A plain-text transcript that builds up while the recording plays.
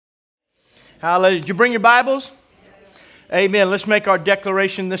Hallelujah. Did you bring your Bibles? Amen. Let's make our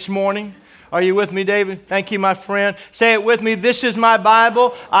declaration this morning. Are you with me, David? Thank you, my friend. Say it with me. This is my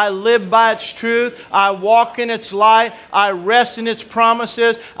Bible. I live by its truth. I walk in its light. I rest in its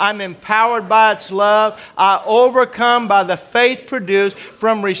promises. I'm empowered by its love. I overcome by the faith produced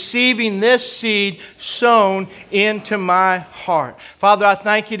from receiving this seed sown into my heart. Father, I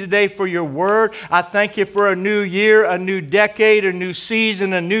thank you today for your word. I thank you for a new year, a new decade, a new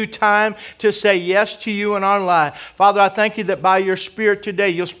season, a new time to say yes to you in our life. Father, I thank you that by your Spirit today,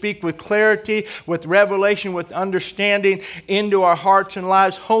 you'll speak with clarity, with revelation, with understanding into our hearts and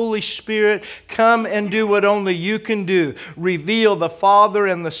lives. Holy Spirit, come and do what only you can do. Reveal the Father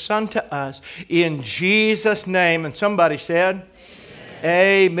and the Son to us in Jesus' name. And somebody said,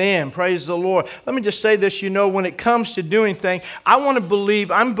 Amen. Praise the Lord. Let me just say this, when it comes to doing things, I'm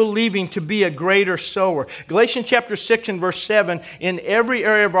believing to be a greater sower. Galatians chapter 6 and verse 7, in every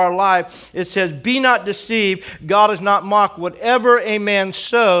area of our life, it says, be not deceived, God is not mocked. Whatever a man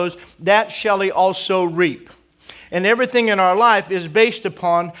sows, that shall he also reap. And everything in our life is based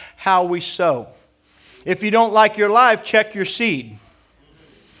upon how we sow. If you don't like your life, check your seed.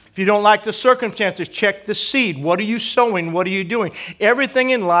 If you don't like the circumstances, check the seed. What are you sowing? What are you doing?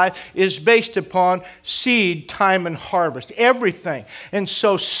 Everything in life is based upon seed, time, and harvest. Everything. And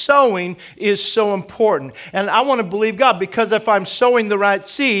so sowing is so important. And I want to believe God, because if I'm sowing the right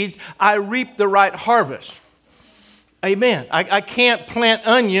seeds, I reap the right harvest. Amen. I can't plant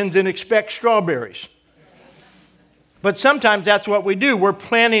onions and expect strawberries. But sometimes that's what we do. We're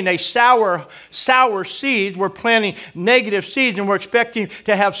planting a sour seeds. We're planting negative seeds, and we're expecting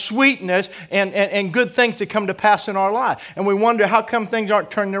to have sweetness and good things to come to pass in our life. And we wonder, how come things aren't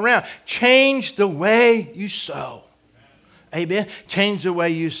turning around? Change the way you sow. Amen? Change the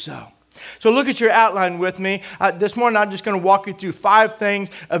way you sow. So look at your outline with me. This morning I'm just going to walk you through 5 things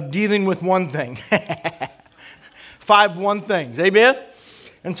of dealing with one thing. 5 one things. Amen?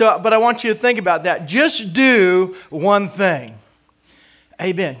 But I want you to think about that. Just do one thing.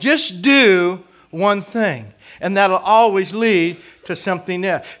 Amen. Just do one thing. And that'll always lead to something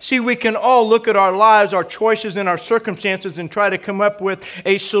else. See, we can all look at our lives, our choices, and our circumstances and try to come up with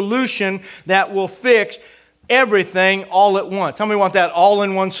a solution that will fix everything all at once. How many want that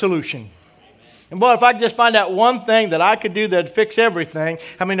all-in-one solution? And boy, if I could just find out one thing that I could do that'd fix everything,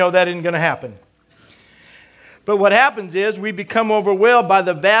 how many know that isn't going to happen? But what happens is we become overwhelmed by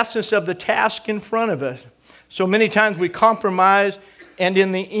the vastness of the task in front of us. So many times we compromise and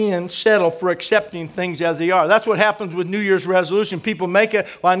in the end settle for accepting things as they are. That's what happens with New Year's resolution. People make it,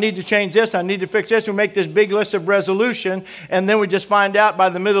 I need to change this, I need to fix this. We make this big list of resolution, and then we just find out by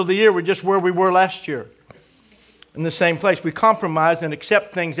the middle of the year we're just where we were last year. In the same place. We compromise and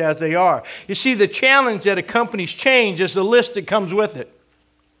accept things as they are. You see, the challenge that accompanies change is the list that comes with it.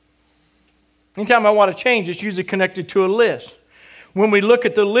 Anytime I want to change, it's usually connected to a list. When we look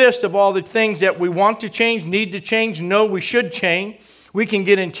at the list of all the things that we want to change, need to change, know we should change, we can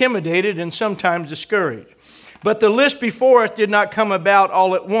get intimidated and sometimes discouraged. But the list before us did not come about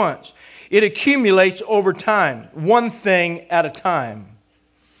all at once. It accumulates over time, one thing at a time.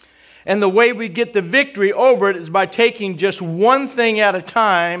 And the way we get the victory over it is by taking just one thing at a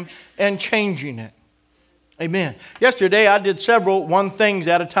time and changing it. Amen. Yesterday I did several one things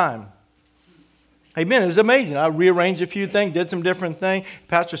at a time. Amen. It was amazing. I rearranged a few things, did some different things.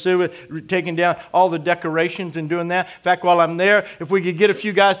 Pastor Sue was taking down all the decorations and doing that. In fact, while I'm there, if we could get a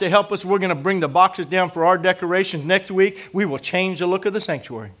few guys to help us, we're going to bring the boxes down for our decorations. Next week, we will change the look of the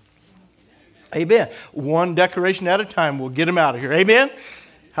sanctuary. Amen. One decoration at a time. We'll get them out of here. Amen.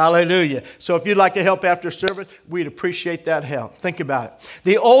 Hallelujah. So if you'd like to help after service, we'd appreciate that help. Think about it.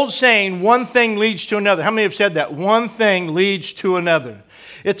 The old saying, one thing leads to another. How many have said that? One thing leads to another.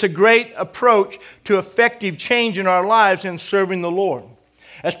 It's a great approach to effective change in our lives in serving the Lord.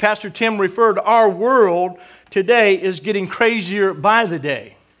 As Pastor Tim referred, our world today is getting crazier by the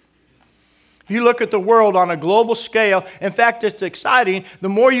day. If you look at the world on a global scale, in fact, it's exciting. The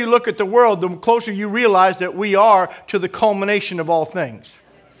more you look at the world, the closer you realize that we are to the culmination of all things.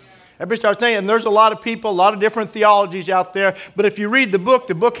 Everybody starts saying, and there's a lot of people, a lot of different theologies out there, but if you read the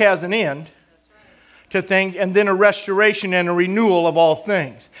book has an end to things, and then a restoration and a renewal of all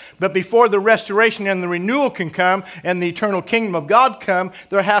things. But before the restoration and the renewal can come and the eternal kingdom of God come,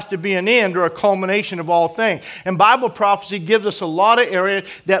 there has to be an end or a culmination of all things. And Bible prophecy gives us a lot of areas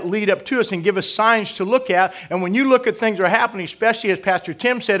that lead up to us and give us signs to look at. And when you look at things that are happening, especially as Pastor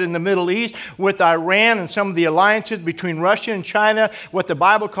Tim said in the Middle East with Iran and some of the alliances between Russia and China, what the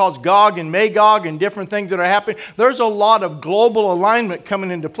Bible calls Gog and Magog and different things that are happening, there's a lot of global alignment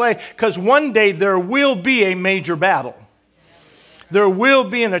coming into play because one day there will be a major battle. There will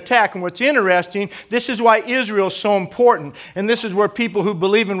be an attack. And what's interesting, this is why Israel is so important. And this is where people who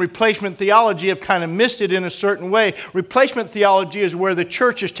believe in replacement theology have kind of missed it in a certain way. Replacement theology is where the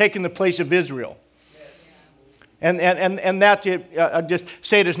church has taken the place of Israel. And that's it. I'll just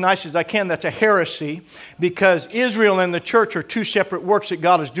say it as nice as I can. That's a heresy, because Israel and the church are two separate works that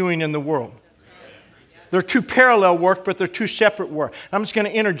God is doing in the world. They're two parallel works, but they're two separate works. I'm just going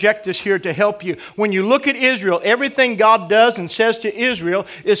to interject this here to help you. When you look at Israel, everything God does and says to Israel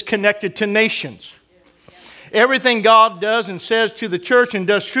is connected to nations. Everything God does and says to the church and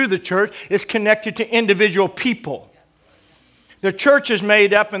does through the church is connected to individual people. The church is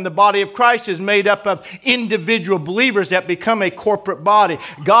made up, and the body of Christ is made up of individual believers that become a corporate body.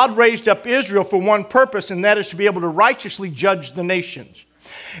 God raised up Israel for one purpose, and that is to be able to righteously judge the nations.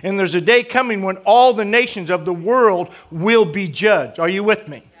 And there's a day coming when all the nations of the world will be judged. Are you with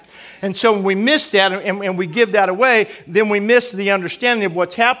me? And so when we miss that and we give that away, then we miss the understanding of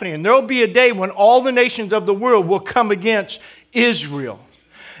what's happening. And there will be a day when all the nations of the world will come against Israel.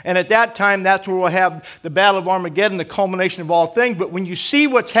 And at that time, that's where we'll have the Battle of Armageddon, the culmination of all things. But when you see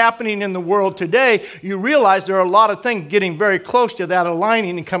what's happening in the world today, you realize there are a lot of things getting very close to that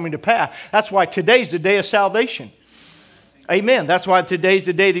aligning and coming to pass. That's why today's the day of salvation. Amen. That's why today's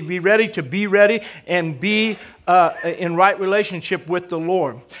the day to be ready, and be in right relationship with the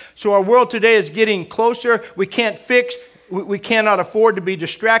Lord. So our world today is getting closer. We cannot afford to be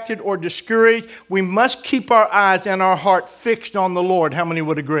distracted or discouraged. We must keep our eyes and our heart fixed on the Lord. How many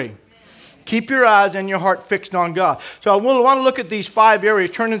would agree? Keep your eyes and your heart fixed on God. So I want to look at these 5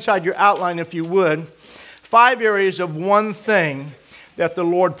 areas. Turn inside your outline if you would. 5 areas of one thing that the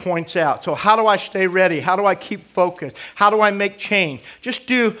Lord points out. So how do I stay ready? How do I keep focused? How do I make change? Just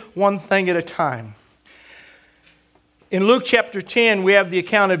do one thing at a time. In Luke chapter 10, we have the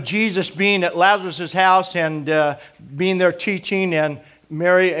account of Jesus being at Lazarus' house and being there teaching, and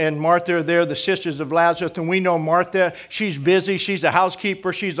Mary and Martha are there, the sisters of Lazarus. And we know Martha, she's busy. She's the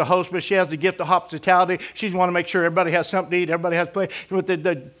housekeeper. She's the host, but she has the gift of hospitality. She's want to make sure everybody has something to eat. Everybody has play. With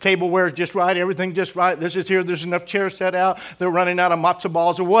the tableware is just right. Everything just right. This is here. There's enough chairs set out. They're running out of matzo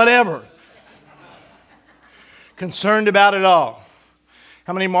balls or whatever. Concerned about it all.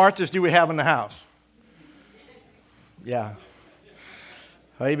 How many Marthas do we have in the house? Yeah.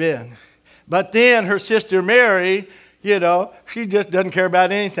 Amen. But then her sister Mary, she just doesn't care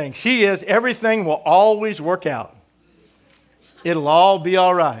about anything. Everything will always work out. It'll all be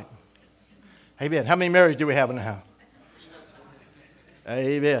all right. Amen. How many Marys do we have in the house?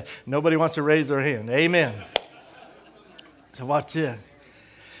 Amen. Nobody wants to raise their hand. Amen. So watch this.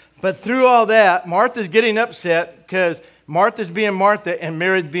 But through all that, Martha's getting upset because Martha's being Martha and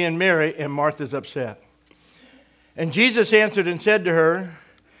Mary's being Mary, and Martha's upset. And Jesus answered and said to her,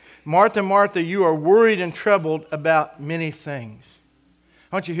 Martha, Martha, you are worried and troubled about many things.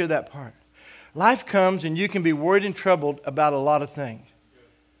 I want you to hear that part. Life comes and you can be worried and troubled about a lot of things.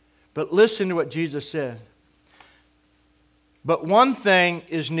 But listen to what Jesus said. But one thing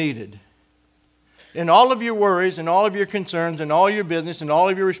is needed. In all of your worries and all of your concerns and all your business and all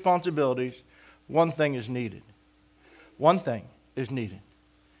of your responsibilities, one thing is needed. One thing is needed.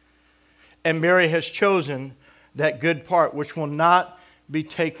 And Mary has chosen that good part, which will not be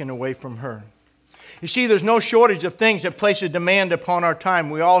taken away from her. You see, there's no shortage of things that place a demand upon our time.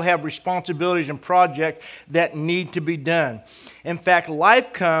 We all have responsibilities and projects that need to be done. In fact,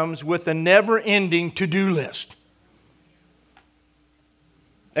 life comes with a never-ending to-do list.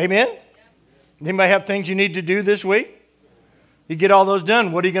 Amen? Anybody have things you need to do this week? You get all those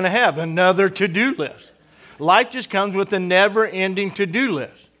done, what are you going to have? Another to-do list. Life just comes with a never-ending to-do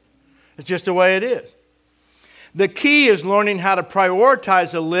list. It's just the way it is. The key is learning how to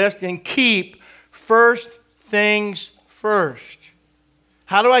prioritize a list and keep first things first.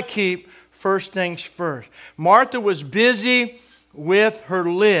 How do I keep first things first? Martha was busy with her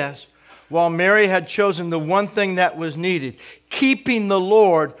list while Mary had chosen the one thing that was needed, keeping the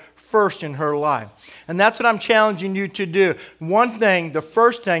Lord first in her life. And that's what I'm challenging you to do. One thing, the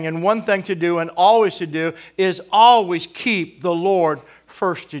first thing, and one thing to do and always to do is always keep the Lord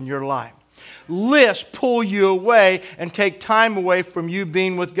first in your life. Lists pull you away and take time away from you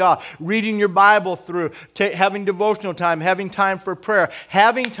being with God. Reading your Bible through, having devotional time, having time for prayer,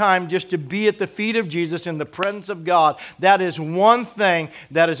 having time just to be at the feet of Jesus in the presence of God. That is one thing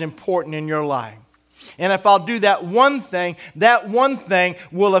that is important in your life. And if I'll do that one thing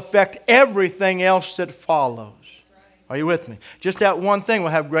will affect everything else that follows. Are you with me? Just that one thing will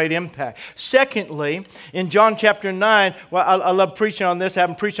have great impact. Secondly, in John chapter 9, well, I love preaching on this. I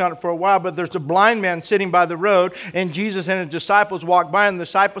haven't preached on it for a while, but there's a blind man sitting by the road, and Jesus and his disciples walk by, and the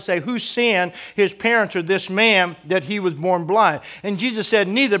disciples say, who sinned, his parents or this man, that he was born blind? And Jesus said,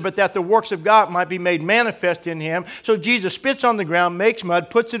 neither, but that the works of God might be made manifest in him. So Jesus spits on the ground, makes mud,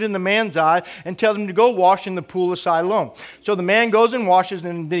 puts it in the man's eye, and tells him to go wash in the pool of Siloam. So the man goes and washes,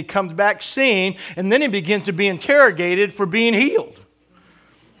 and then he comes back seeing, and then he begins to be interrogated for being healed.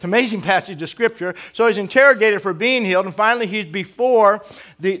 It's an amazing passage of Scripture. So he's interrogated for being healed, and finally he's before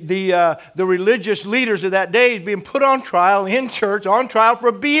the religious leaders of that day. He's being put on trial in church, on trial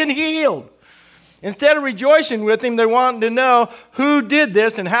for being healed. Instead of rejoicing with him, they want to know who did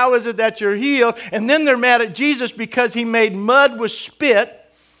this and how is it that you're healed. And then they're mad at Jesus because he made mud with spit.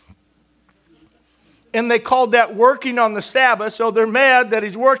 And they called that working on the Sabbath. So they're mad that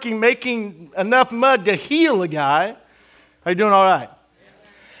he's working, making enough mud to heal a guy. Are you doing all right?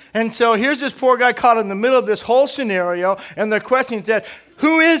 And so here's this poor guy caught in the middle of this whole scenario, and their question said,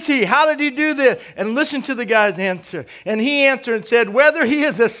 who is he? How did he do this? And listen to the guy's answer. And he answered and said, whether he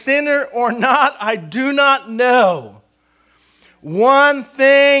is a sinner or not, I do not know. One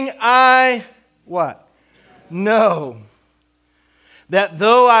thing I, what? Know. That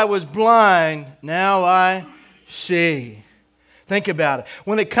though I was blind, now I see. Think about it.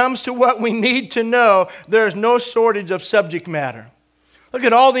 When it comes to what we need to know, there's no shortage of subject matter. Look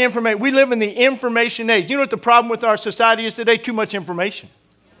at all the information. We live in the information age. You know what the problem with our society is today? Too much information.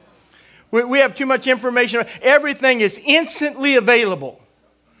 We have too much information. Everything is instantly available.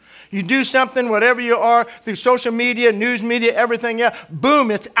 You do something, whatever you are, through social media, news media, everything else,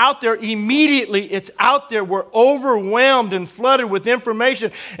 boom, it's out there immediately. It's out there. We're overwhelmed and flooded with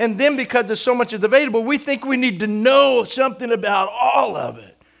information. And then because there's so much is available, we think we need to know something about all of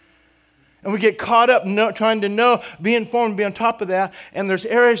it. And we get caught up trying to know, be informed, be on top of that. And there's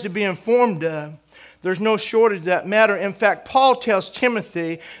areas to be informed of. There's no shortage of that matter. In fact, Paul tells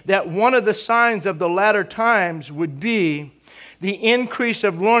Timothy that one of the signs of the latter times would be the increase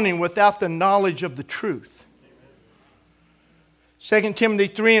of learning without the knowledge of the truth. 2 Timothy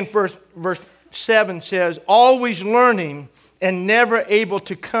 3 and verse 7 says, always learning and never able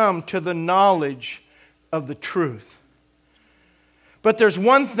to come to the knowledge of the truth. But there's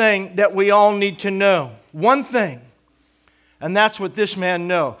one thing that we all need to know. One thing. And that's what this man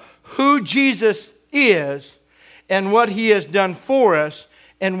knows. Who Jesus is and what he has done for us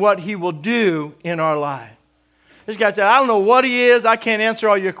and what he will do in our life. This guy said, I don't know what he is. I can't answer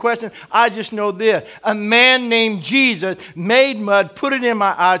all your questions. I just know this. A man named Jesus made mud, put it in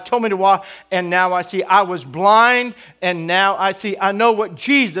my eye, told me to walk, and now I see. I was blind, and now I see. I know what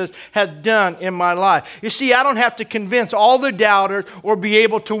Jesus has done in my life. You see, I don't have to convince all the doubters or be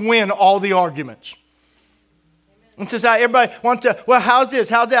able to win all the arguments. And since everybody wants to, well, how's this?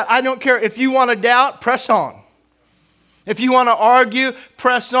 How's that? I don't care. If you want to doubt, press on. If you want to argue,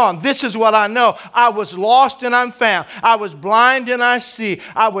 press on. This is what I know. I was lost and I'm found. I was blind and I see.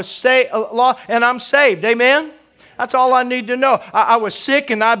 I was lost and I'm saved. Amen? That's all I need to know. I was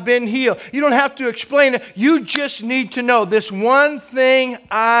sick and I've been healed. You don't have to explain it. You just need to know this one thing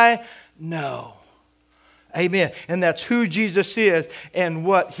I know. Amen. And that's who Jesus is and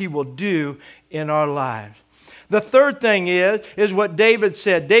what he will do in our lives. The third thing is what David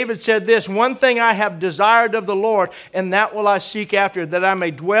said. David said this, one thing I have desired of the Lord, and that will I seek after, that I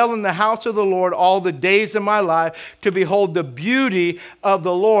may dwell in the house of the Lord all the days of my life, to behold the beauty of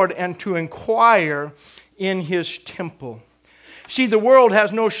the Lord and to inquire in his temple. See, the world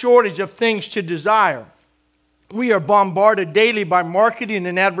has no shortage of things to desire. We are bombarded daily by marketing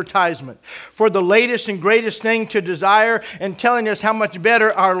and advertisement for the latest and greatest thing to desire and telling us how much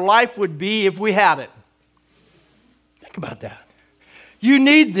better our life would be if we had it. Think about that. You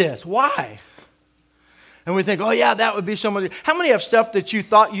need this. Why? And we think, oh yeah, that would be so much. How many have stuff that you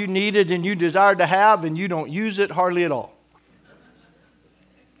thought you needed and you desired to have and you don't use it hardly at all?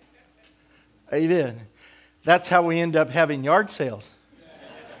 Amen. That's how we end up having yard sales.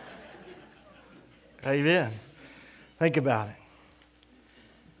 Amen. Think about it.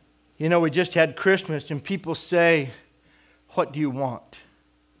 You know, we just had Christmas and people say, what do you want?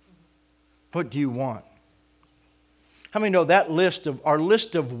 What do you want? How many know that our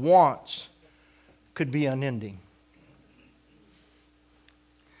list of wants could be unending?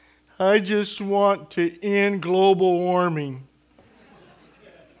 I just want to end global warming.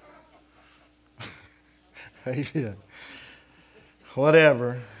 Amen.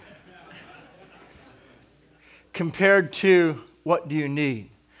 Whatever. Compared to what do you need?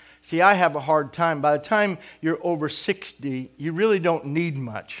 See, I have a hard time. By the time you're over 60, you really don't need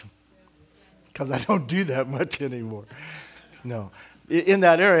much. because I don't do that much anymore. No, in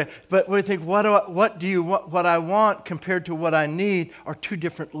that area. But we think, what I want compared to what I need are two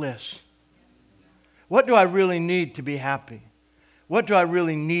different lists. What do I really need to be happy? What do I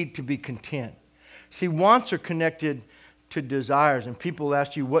really need to be content? See, wants are connected to desires, and people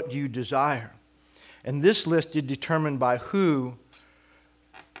ask you, what do you desire? And this list is determined by who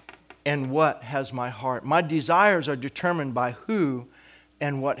and what has my heart. My desires are determined by who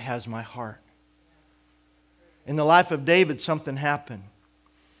and what has my heart. In the life of David, something happened.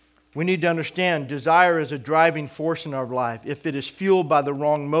 We need to understand desire is a driving force in our life. If it is fueled by the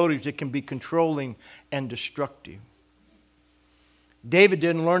wrong motives, it can be controlling and destructive. David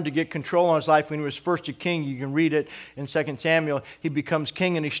didn't learn to get control on his life when he was first a king. You can read it in 2 Samuel. He becomes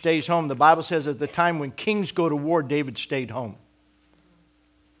king and he stays home. The Bible says at the time when kings go to war, David stayed home.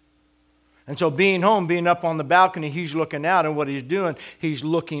 And so being home, being up on the balcony, he's looking out, and what he's doing, he's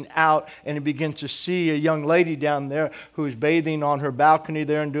looking out, and he begins to see a young lady down there who's bathing on her balcony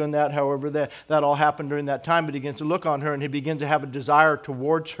there and doing that. However, that all happened during that time, but he begins to look on her, and he begins to have a desire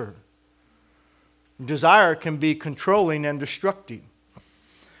towards her. Desire can be controlling and destructive.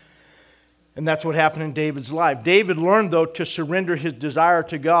 And that's what happened in David's life. David learned, though, to surrender his desire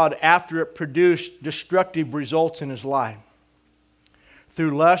to God after it produced destructive results in his life.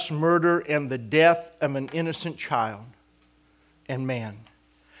 Through lust, murder, and the death of an innocent child and man.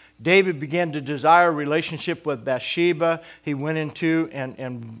 David began to desire a relationship with Bathsheba. He went into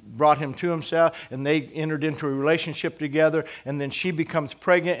and brought him to himself, and they entered into a relationship together, and then she becomes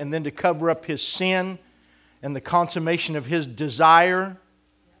pregnant, and then to cover up his sin and the consummation of his desire,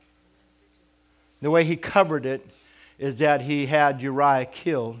 the way he covered it is that he had Uriah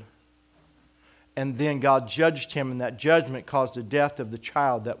killed. And then God judged him, and that judgment caused the death of the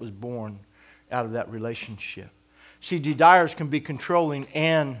child that was born out of that relationship. See, desires can be controlling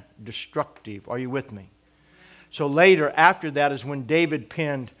and destructive. Are you with me? So later, after that, is when David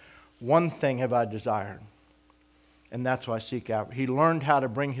penned, "One thing have I desired, and that's what I seek out." He learned how to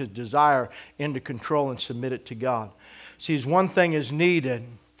bring his desire into control and submit it to God. See, one thing is needed.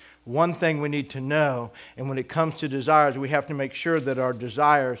 One thing we need to know, and when it comes to desires, we have to make sure that our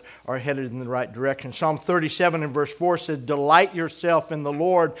desires are headed in the right direction. Psalm 37 and verse 4 says, "Delight yourself in the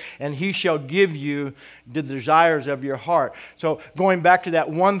Lord, and He shall give you the desires of your heart." So going back to that,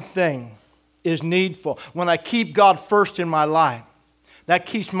 one thing is needful. When I keep God first in my life, that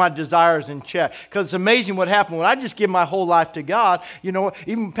keeps my desires in check. Because it's amazing what happened when I just give my whole life to God. You know,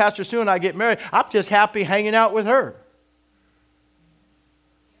 even when Pastor Sue and I get married, I'm just happy hanging out with her.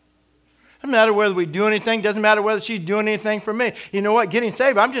 Doesn't matter whether we do anything. Doesn't matter whether she's doing anything for me. You know what? Getting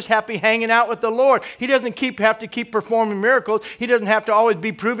saved, I'm just happy hanging out with the Lord. He doesn't have to keep performing miracles. He doesn't have to always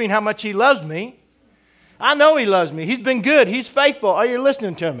be proving how much He loves me. I know He loves me. He's been good. He's faithful. Are you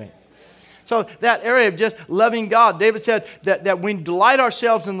listening to me? So that area of just loving God, David said that when we delight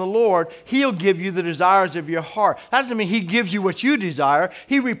ourselves in the Lord, He'll give you the desires of your heart. That doesn't mean He gives you what you desire.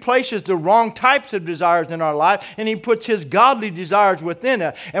 He replaces the wrong types of desires in our life, and He puts His godly desires within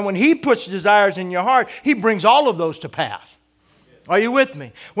it. And when He puts desires in your heart, He brings all of those to pass. Are you with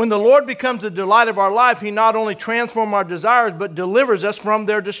me? When the Lord becomes the delight of our life, He not only transforms our desires, but delivers us from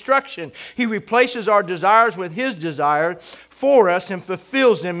their destruction. He replaces our desires with His desires for us and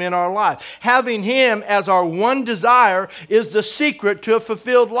fulfills them in our life. Having Him as our one desire is the secret to a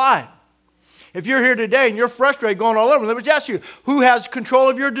fulfilled life. If you're here today and you're frustrated going all over, let me ask you, who has control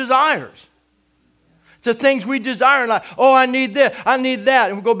of your desires? It's the things we desire in life. Oh, I need this, I need that.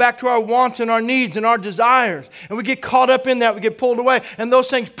 And we go back to our wants and our needs and our desires. And we get caught up in that. We get pulled away. And those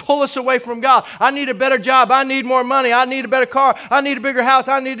things pull us away from God. I need a better job. I need more money. I need a better car. I need a bigger house.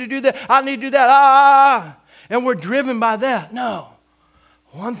 I need to do that. I need to do that. And we're driven by that. No.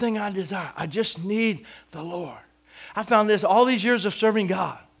 One thing I desire. I just need the Lord. I found this all these years of serving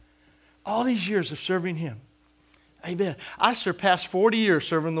God. All these years of serving Him. Amen. I surpassed 40 years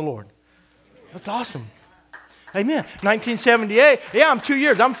serving the Lord. That's awesome. Amen. 1978. Yeah, I'm 2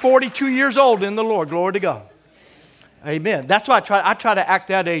 years. I'm 42 years old in the Lord. Glory to God. Amen. That's why I try to act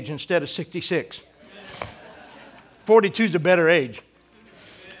that age instead of 66. 42 is a better age.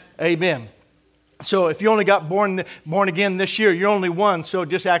 Amen. So if you only got born again this year, you're only one, so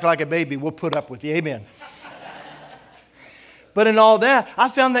just act like a baby. We'll put up with you. Amen. But in all that, I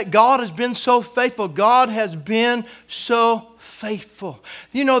found that God has been so faithful. God has been so faithful.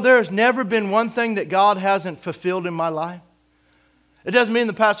 You know, there has never been one thing that God hasn't fulfilled in my life. It doesn't mean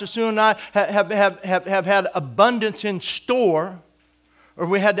that Pastor Sue and I have had abundance in store or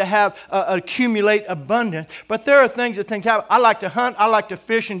we had to have accumulate abundance. But there are things happen. I like to hunt, I like to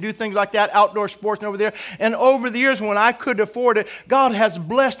fish and do things like that, outdoor sports and over there. And over the years when I could afford it, God has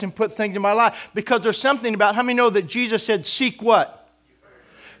blessed and put things in my life. Because there's something about, how many know that Jesus said, seek what?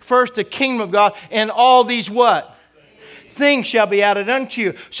 First the kingdom of God, and all these what? Things shall be added unto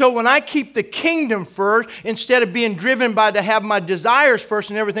you. So when I keep the kingdom first, instead of being driven by to have my desires first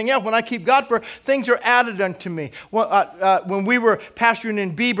and everything else, when I keep God first, things are added unto me. When we were pastoring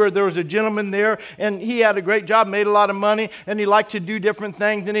in Bieber, there was a gentleman there, and he had a great job, made a lot of money, and he liked to do different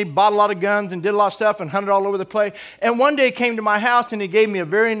things, and he bought a lot of guns and did a lot of stuff and hunted all over the place. And one day he came to my house, and he gave me a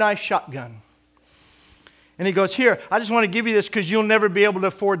very nice shotgun. And he goes, here, I just want to give you this because you'll never be able to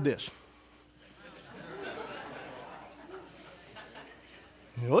afford this.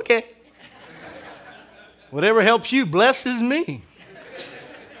 Okay. Whatever helps you blesses me.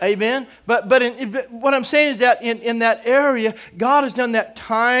 Amen. But what I'm saying is that in that area, God has done that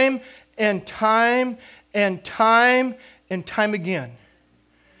time and time and time and time again.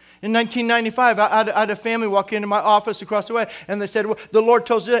 In 1995, I had a family walk into my office across the way, and they said, well, the Lord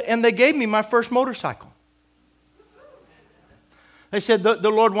told us, and they gave me my first motorcycle. They said, the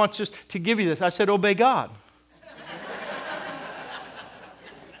Lord wants us to give you this. I said, obey God.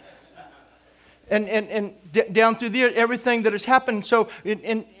 And down through there, everything that has happened. So,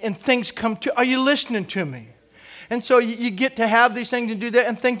 and things come to, are you listening to me? And so you get to have these things and do that,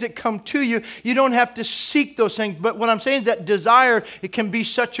 and things that come to you, you don't have to seek those things. But what I'm saying is that desire, it can be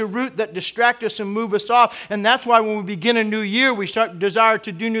such a root that distract us and move us off. And that's why when we begin a new year, we start desire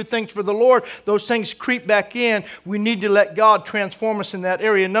to do new things for the Lord. Those things creep back in. We need to let God transform us in that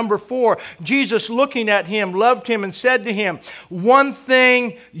area. Number 4, Jesus looking at him, loved him, and said to him, one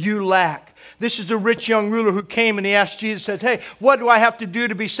thing you lack. This is the rich young ruler who came and he asked Jesus, says, hey, what do I have to do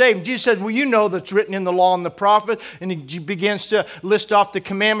to be saved? And Jesus says, well, you know that's written in the law and the prophet. And he begins to list off the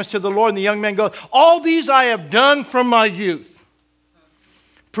commandments to the Lord. And the young man goes, all these I have done from my youth.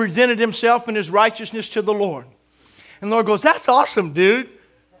 Presented himself in his righteousness to the Lord. And the Lord goes, that's awesome, dude.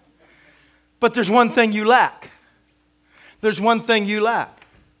 But there's one thing you lack. There's one thing you lack.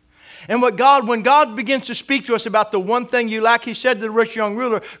 And when God begins to speak to us about the one thing you lack, he said to the rich young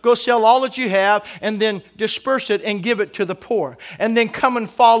ruler, go sell all that you have and then disperse it and give it to the poor. And then come and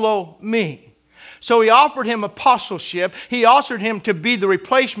follow me. So he offered him apostleship. He offered him to be the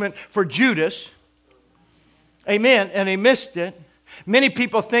replacement for Judas. Amen. And he missed it. Many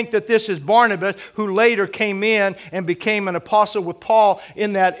people think that this is Barnabas, who later came in and became an apostle with Paul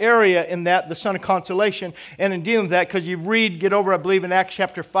in that area, the son of consolation. And in dealing with that, because you get over, I believe, in Acts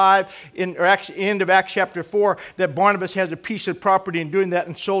chapter 5, end of Acts chapter 4, that Barnabas has a piece of property in doing that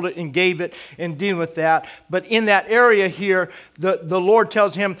and sold it and gave it and dealing with that. But in that area here, the Lord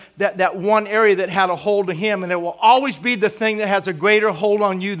tells him that one area that had a hold of him, and it will always be the thing that has a greater hold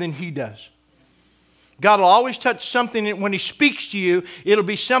on you than he does. God will always touch something, when he speaks to you, it'll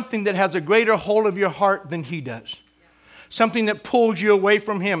be something that has a greater hold of your heart than he does. Something that pulls you away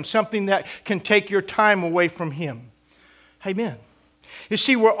from him. Something that can take your time away from him. Amen. You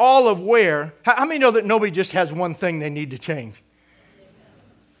see, we're all aware. How many know that nobody just has one thing they need to change?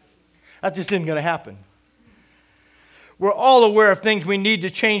 That just isn't going to happen. We're all aware of things we need to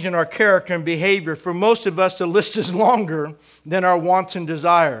change in our character and behavior. For most of us, the list is longer than our wants and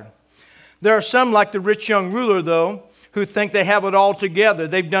desires. There are some, like the rich young ruler, though, who think they have it all together.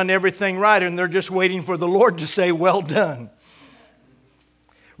 They've done everything right, and they're just waiting for the Lord to say, well done.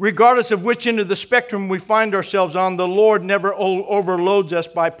 Regardless of which end of the spectrum we find ourselves on, the Lord never overloads us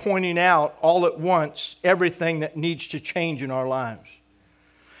by pointing out all at once everything that needs to change in our lives.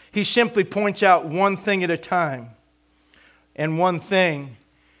 He simply points out one thing at a time, and one thing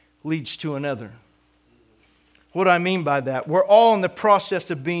leads to another. What do I mean by that? We're all in the process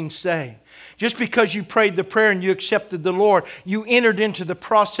of being saved. Just because you prayed the prayer and you accepted the Lord, you entered into the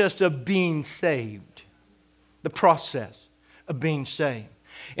process of being saved. The process of being saved.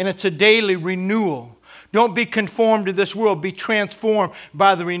 And it's a daily renewal. Don't be conformed to this world. Be transformed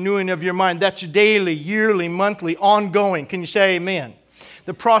by the renewing of your mind. That's daily, yearly, monthly, ongoing. Can you say amen?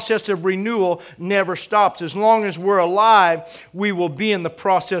 The process of renewal never stops. As long as we're alive, we will be in the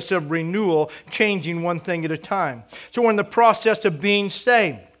process of renewal, changing one thing at a time. So we're in the process of being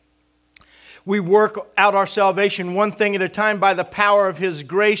saved. We work out our salvation one thing at a time by the power of His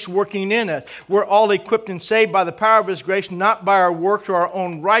grace working in us. We're all equipped and saved by the power of His grace, not by our works or our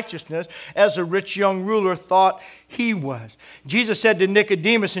own righteousness, as the rich young ruler thought he was. Jesus said to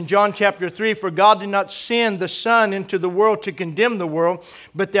Nicodemus in John chapter 3, "For God did not send the Son into the world to condemn the world,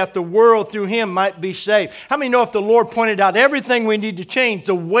 but that the world through Him might be saved." How many know if the Lord pointed out everything we need to change,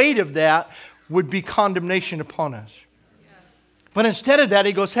 the weight of that would be condemnation upon us? But instead of that,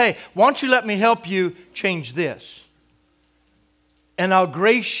 he goes, hey, why don't you let me help you change this? And I'll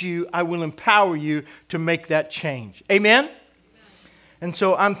grace you, I will empower you to make that change. Amen? And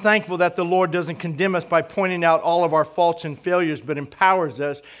so I'm thankful that the Lord doesn't condemn us by pointing out all of our faults and failures, but empowers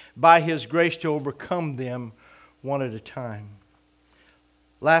us by His grace to overcome them one at a time.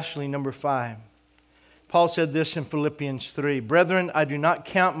 Lastly, number 5. Paul said this in Philippians 3. Brethren, I do not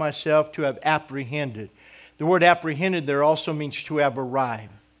count myself to have apprehended. The word apprehended there also means to have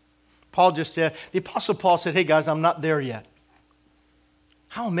arrived. Paul just said, the Apostle Paul said, hey guys, I'm not there yet.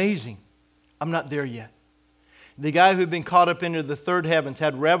 How amazing. I'm not there yet. The guy who had been caught up into the third heavens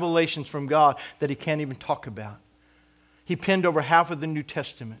had revelations from God that he can't even talk about. He penned over half of the New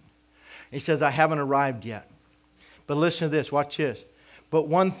Testament. He says, I haven't arrived yet. But listen to this, watch this. But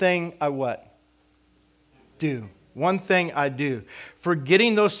one thing I what? Do. One thing I do.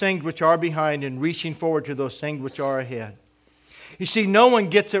 Forgetting those things which are behind and reaching forward to those things which are ahead. You see, no one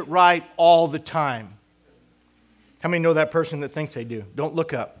gets it right all the time. How many know that person that thinks they do? Don't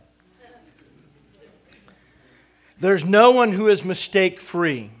look up. There's no one who is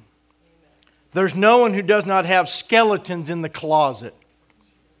mistake-free. There's no one who does not have skeletons in the closet.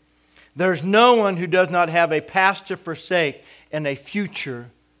 There's no one who does not have a past to forsake and a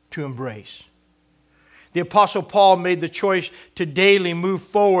future to embrace. The Apostle Paul made the choice to daily move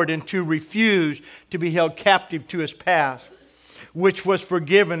forward and to refuse to be held captive to his past, which was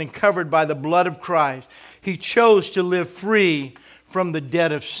forgiven and covered by the blood of Christ. He chose to live free from the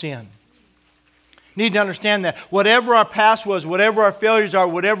debt of sin. Need to understand that. Whatever our past was, whatever our failures are,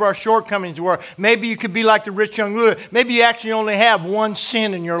 whatever our shortcomings were, maybe you could be like the rich young ruler. Maybe you actually only have one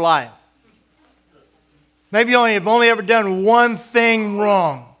sin in your life. Maybe you have only ever done one thing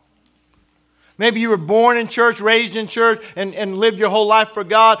wrong. Maybe you were born in church, raised in church, and lived your whole life for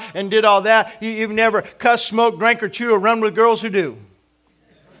God and did all that. You've never cussed, smoked, drank, or chew, or run with girls who do.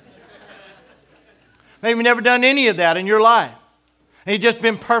 Maybe you've never done any of that in your life. And you've just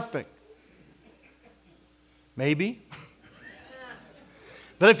been perfect. Maybe.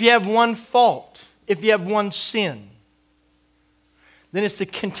 But if you have one fault, if you have one sin, then it's the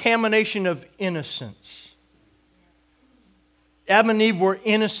contamination of innocence. Adam and Eve were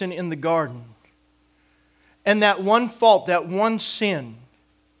innocent in the garden. And that one fault, that one sin,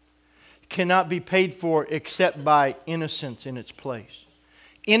 cannot be paid for except by innocence in its place.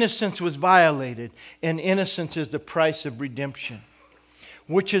 Innocence was violated, and innocence is the price of redemption.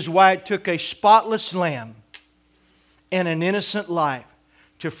 Which is why it took a spotless lamb and an innocent life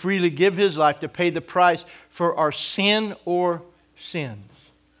to freely give His life to pay the price for our sin or sins.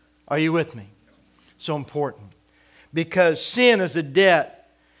 Are you with me? So important. Because sin is a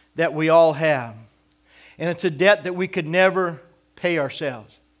debt that we all have. And it's a debt that we could never pay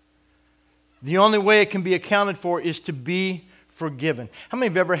ourselves. The only way it can be accounted for is to be forgiven. How many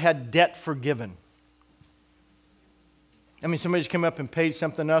have ever had debt forgiven? I mean, somebody's come up and paid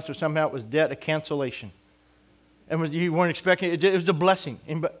something else, or somehow it was debt, a cancellation. And you weren't expecting it. It was a blessing.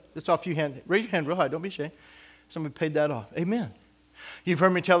 It's off you hand. Raise your hand real high. Don't be ashamed. Somebody paid that off. Amen. You've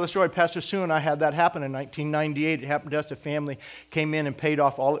heard me tell the story. Pastor Sue and I had that happen in 1998. It happened to us. A family came in and paid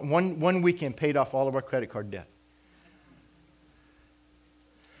off one weekend, paid off all of our credit card debt.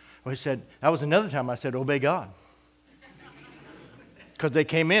 Well, he said, that was another time I said, obey God. Because they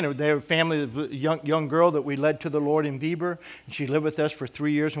came in. They were a family, a young girl that we led to the Lord in Bieber. And she lived with us for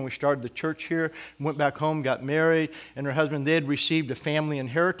 3 years when we started the church here. Went back home, got married. And her husband, they had received a family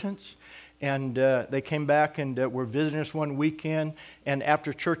inheritance. And they came back and were visiting us one weekend. And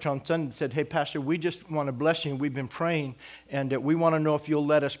after church on Sunday, said, hey, Pastor, we just want to bless you. We've been praying. And we want to know if you'll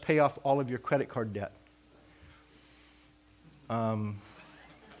let us pay off all of your credit card debt. No,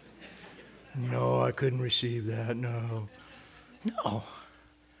 I couldn't receive that. No.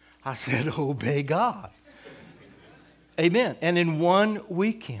 I said, obey God. Amen. And in one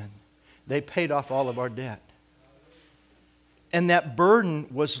weekend, they paid off all of our debt. And that burden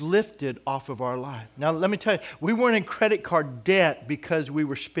was lifted off of our life. Now, let me tell you, we weren't in credit card debt because we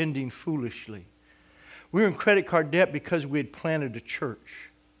were spending foolishly. We were in credit card debt because we had planted a church.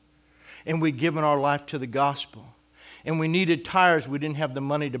 And we'd given our life to the gospel. And we needed tires, we didn't have the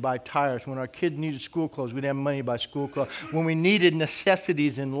money to buy tires. When our kids needed school clothes, we didn't have money to buy school clothes. When we needed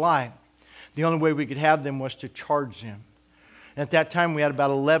necessities in life, the only way we could have them was to charge them. And at that time, we had about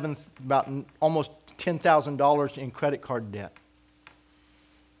almost $10,000 in credit card debt.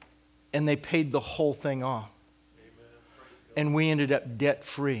 And they paid the whole thing off. And we ended up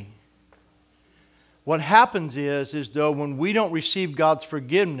debt-free. What happens is though when we don't receive God's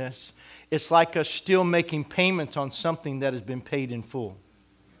forgiveness, it's like us still making payments on something that has been paid in full.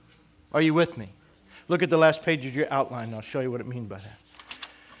 Are you with me? Look at the last page of your outline, and I'll show you what it means by that.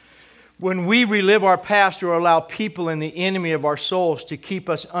 When we relive our past or allow people and the enemy of our souls to keep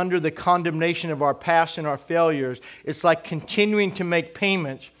us under the condemnation of our past and our failures, it's like continuing to make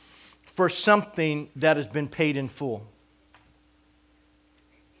payments for something that has been paid in full.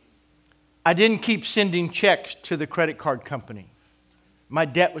 I didn't keep sending checks to the credit card company. My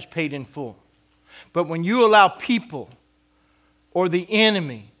debt was paid in full. But when you allow people or the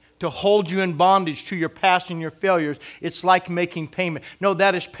enemy to hold you in bondage to your past and your failures, it's like making payment. No,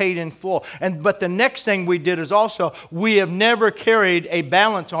 that is paid in full. But the next thing we did is also, we have never carried a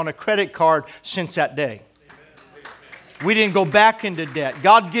balance on a credit card since that day. We didn't go back into debt.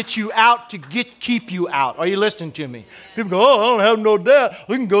 God gets you out to keep you out. Are you listening to me? People go, oh, I don't have no debt.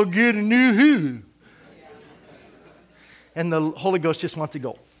 We can go get a new who. And the Holy Ghost just wants to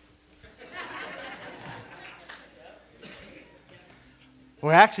go.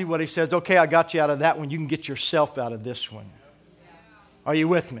 Well, actually what he says, okay, I got you out of that one. You can get yourself out of this one. Are you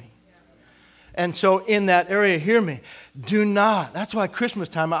with me? And so in that area, hear me, do not. That's why Christmas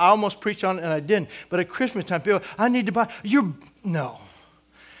time, I almost preached on it and I didn't. But at Christmas time, people, I need to buy. No.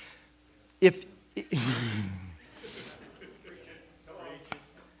 If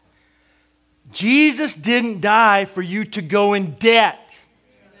Jesus didn't die for you to go in debt.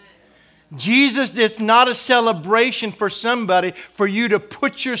 Jesus, it's not a celebration for somebody for you to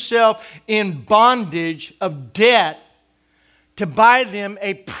put yourself in bondage of debt to buy them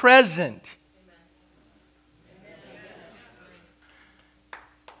a present.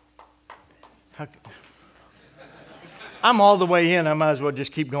 I'm all the way in. I might as well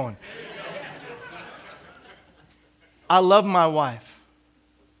just keep going. I love my wife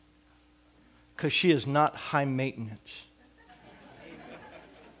because she is not high maintenance.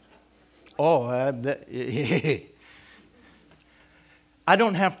 I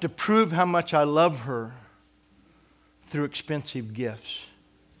don't have to prove how much I love her through expensive gifts.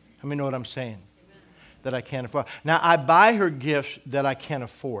 Let me know what I'm saying. Amen. That I can't afford. Now, I buy her gifts that I can't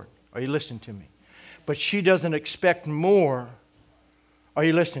afford. Are you listening to me? But she doesn't expect more. Are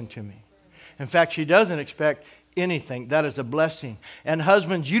you listening to me? In fact, she doesn't expect anything. That is a blessing. And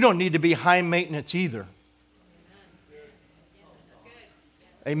husbands, you don't need to be high maintenance either.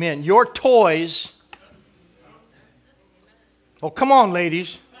 Amen. Your toys. Oh, come on,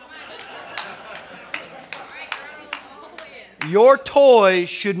 ladies. Your toys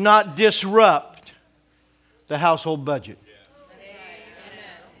should not disrupt the household budget.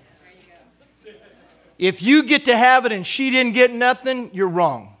 If you get to have it and she didn't get nothing, you're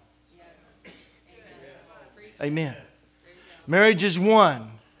wrong. Amen. Marriage is one.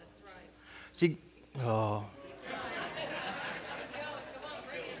 See, oh.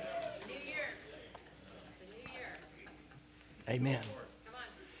 Amen. Come on.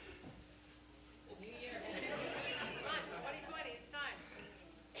 New year. Come on, 2020, it's time.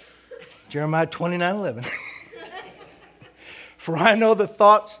 Jeremiah 29:11. For I know the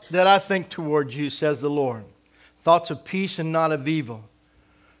thoughts that I think towards you, says the Lord. Thoughts of peace and not of evil,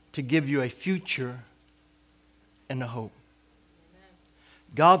 to give you a future and a hope. Amen.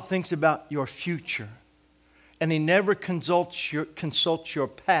 God thinks about your future, and He never consults your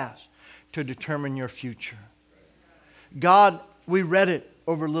past to determine your future. God, we read it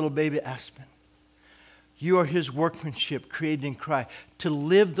over little baby Aspen. You are His workmanship created in Christ to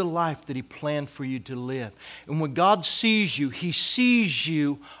live the life that He planned for you to live. And when God sees you, He sees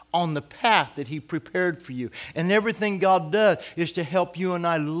you on the path that He prepared for you. And everything God does is to help you and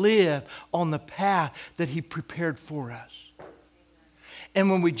I live on the path that He prepared for us.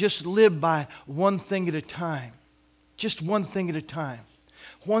 And when we just live by one thing at a time, just one thing at a time,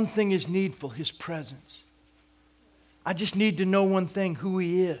 one thing is needful, His presence. I just need to know one thing, who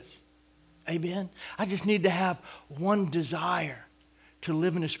He is. Amen? I just need to have one desire to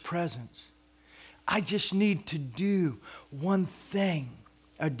live in His presence. I just need to do one thing.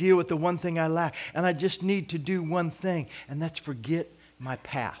 I deal with the one thing I lack. And I just need to do one thing, and that's forget my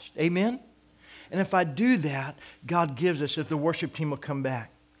past. Amen? And if I do that, God gives us, if the worship team will come back,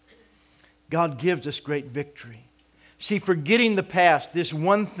 God gives us great victory. See, forgetting the past, this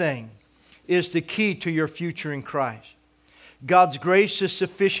one thing, is the key to your future in Christ. God's grace is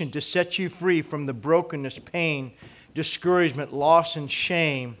sufficient to set you free from the brokenness, pain, discouragement, loss, and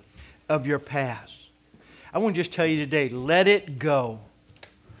shame of your past. I want to just tell you today, let it go.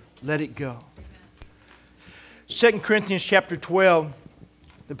 Let it go. 2 Corinthians chapter 12,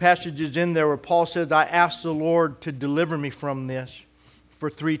 the passage is in there where Paul says, I asked the Lord to deliver me from this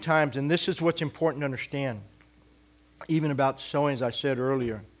for 3 times. And this is what's important to understand, even about sowing, as I said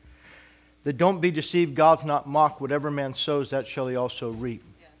earlier. That don't be deceived, God's not mocked. Whatever man sows, that shall he also reap.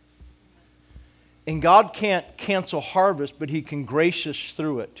 And God can't cancel harvest, but He can grace us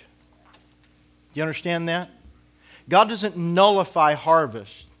through it. Do you understand that? God doesn't nullify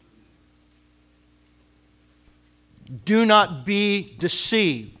harvest. Do not be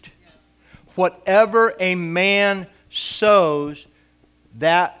deceived. Whatever a man sows,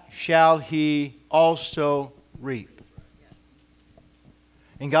 that shall he also reap.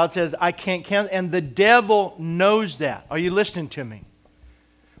 And God says, I can't cancel. And the devil knows that. Are you listening to me?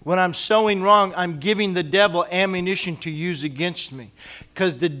 When I'm sowing wrong, I'm giving the devil ammunition to use against me.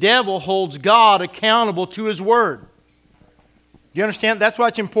 Because the devil holds God accountable to His Word. You understand? That's why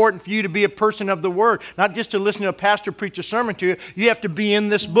it's important for you to be a person of the Word. Not just to listen to a pastor preach a sermon to you. You have to be in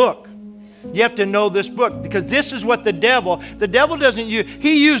this book. You have to know this book. Because this is what the devil doesn't use.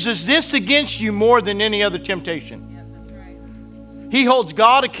 He uses this against you more than any other temptation. Yeah, that's right. He holds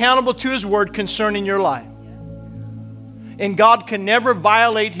God accountable to His Word concerning your life. And God can never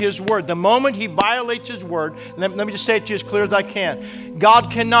violate His Word. The moment He violates His Word, let me just say it to you as clear as I can. God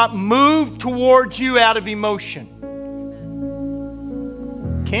cannot move towards you out of emotion.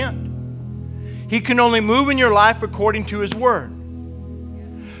 Can't. He can only move in your life according to His Word.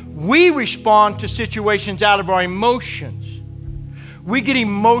 We respond to situations out of our emotions. We get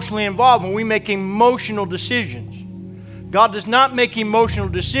emotionally involved when we make emotional decisions. God does not make emotional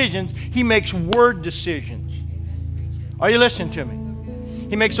decisions. He makes word decisions. Are you listening to me?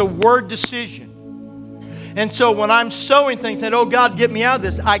 He makes a word decision. And so when I'm sowing things that, oh God, get me out of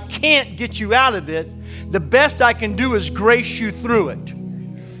this, I can't get you out of it. The best I can do is grace you through it.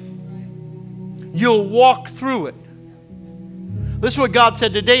 You'll walk through it. This is what God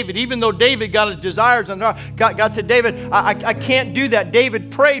said to David. Even though David got his desires on heart, God said, David, I can't do that.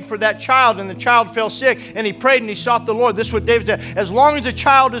 David prayed for that child, and the child fell sick, and he prayed and he sought the Lord. This is what David said. As long as the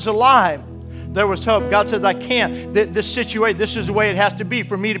child is alive, there was hope. God says, I can't. This situation, this is the way it has to be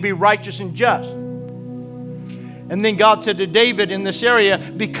for me to be righteous and just. And then God said to David in this area,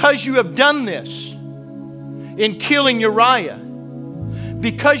 because you have done this in killing Uriah,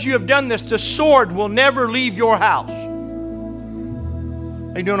 because you have done this, the sword will never leave your house.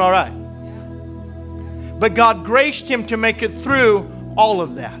 Are you doing all right? But God graced him to make it through all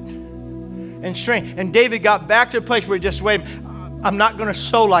of that. And strength. And David got back to the place where he just, wait, I'm not going to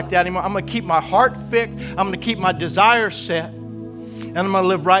sow like that anymore. I'm going to keep my heart fixed. I'm going to keep my desires set. And I'm going to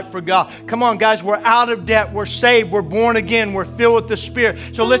live right for God. Come on, guys. We're out of debt. We're saved. We're born again. We're filled with the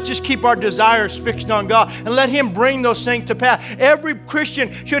Spirit. So let's just keep our desires fixed on God and let Him bring those things to pass. Every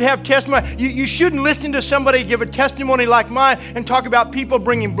Christian should have testimony. You shouldn't listen to somebody give a testimony like mine and talk about people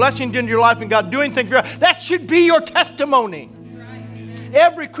bringing blessings into your life and God doing things for you. That should be your testimony.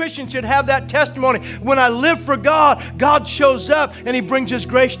 Every Christian should have that testimony. When I live for God, God shows up and He brings His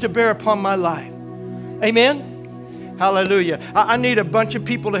grace to bear upon my life. Amen? Hallelujah. I need a bunch of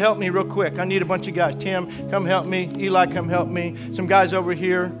people to help me real quick. I need a bunch of guys. Tim, come help me. Eli, come help me. Some guys over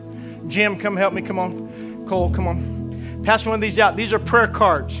here. Jim, come help me. Come on. Cole, come on. Pass one of these out. These are prayer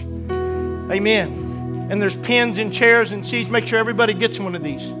cards. Amen. And there's pens and chairs and seats. Make sure everybody gets one of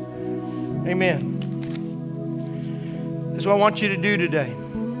these. Amen. That's what I want you to do today.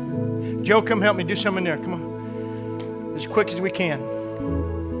 Joe, come help me. Do something there. Come on. As quick as we can.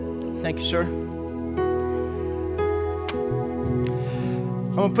 Thank you, sir.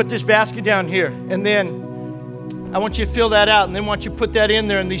 I'm going to put this basket down here. And then I want you to fill that out. And then I want you to put that in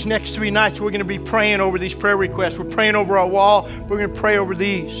there. And these next 3 nights, we're going to be praying over these prayer requests. We're praying over our wall. We're going to pray over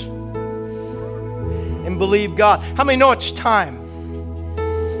these. And believe God. How many know it's time?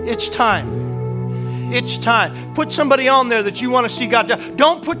 It's time. It's time. Put somebody on there that you want to see God do.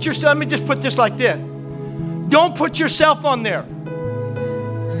 Don't put yourself, let me just put this like this. Don't put yourself on there.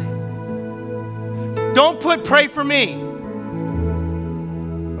 Don't put pray for me.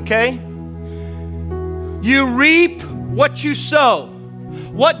 Okay? You reap what you sow.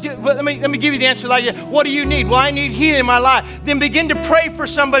 Let me give you the answer like that. What do you need? Well, I need healing in my life. Then begin to pray for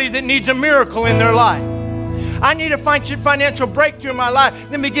somebody that needs a miracle in their life. I need a financial breakthrough in my life.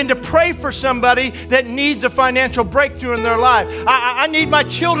 Then begin to pray for somebody that needs a financial breakthrough in their life. I need my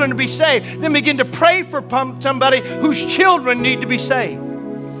children to be saved. Then begin to pray for somebody whose children need to be saved.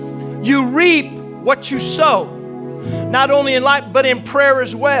 You reap what you sow, not only in life but in prayer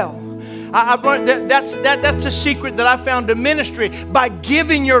as well. I've learned that's the secret that I found in ministry. By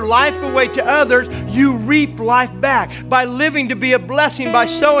giving your life away to others, you reap life back. By living to be a blessing, by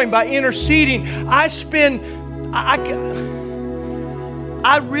sowing, by interceding.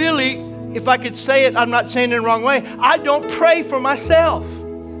 I really, if I could say it, I'm not saying it in the wrong way, I don't pray for myself.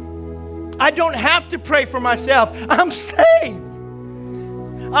 I don't have to pray for myself. I'm saved.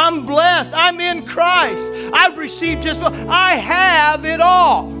 I'm blessed. I'm in Christ. I've received His will. I have it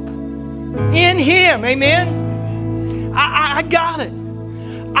all. In Him. Amen? I got it.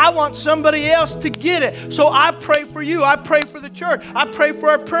 I want somebody else to get it. So I pray for you. I pray for the church. I pray for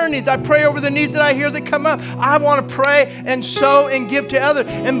our prayer needs. I pray over the needs that I hear that come up. I want to pray and sow and give to others.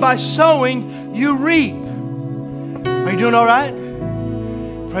 And by sowing, you reap. Are you doing all right?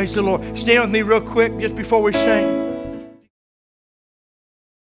 Praise the Lord. Stand with me real quick just before we sing.